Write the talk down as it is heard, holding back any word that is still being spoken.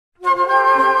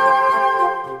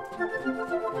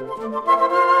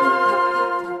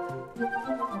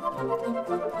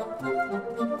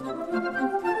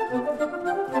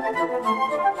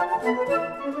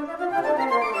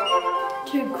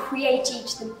To create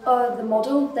the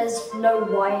model, there's no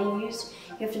wire used.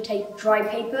 You have to take dry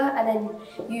paper and then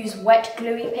use wet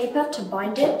gluey paper to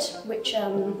bind it, which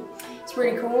is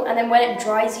really cool. And then when it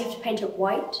dries, you have to paint it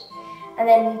white. And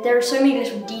then there are so many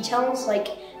little details, like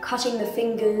cutting the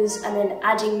fingers and then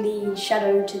adding the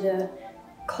shadow to the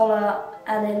collar,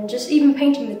 and then just even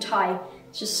painting the tie.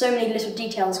 It's just so many little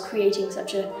details creating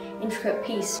such an intricate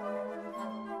piece.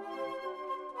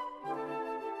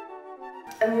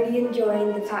 I'm really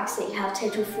enjoying the fact that you have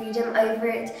total freedom over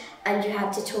it, and you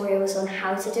have tutorials on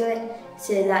how to do it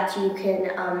so that you can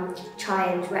try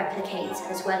and replicate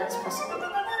as well as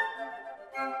possible.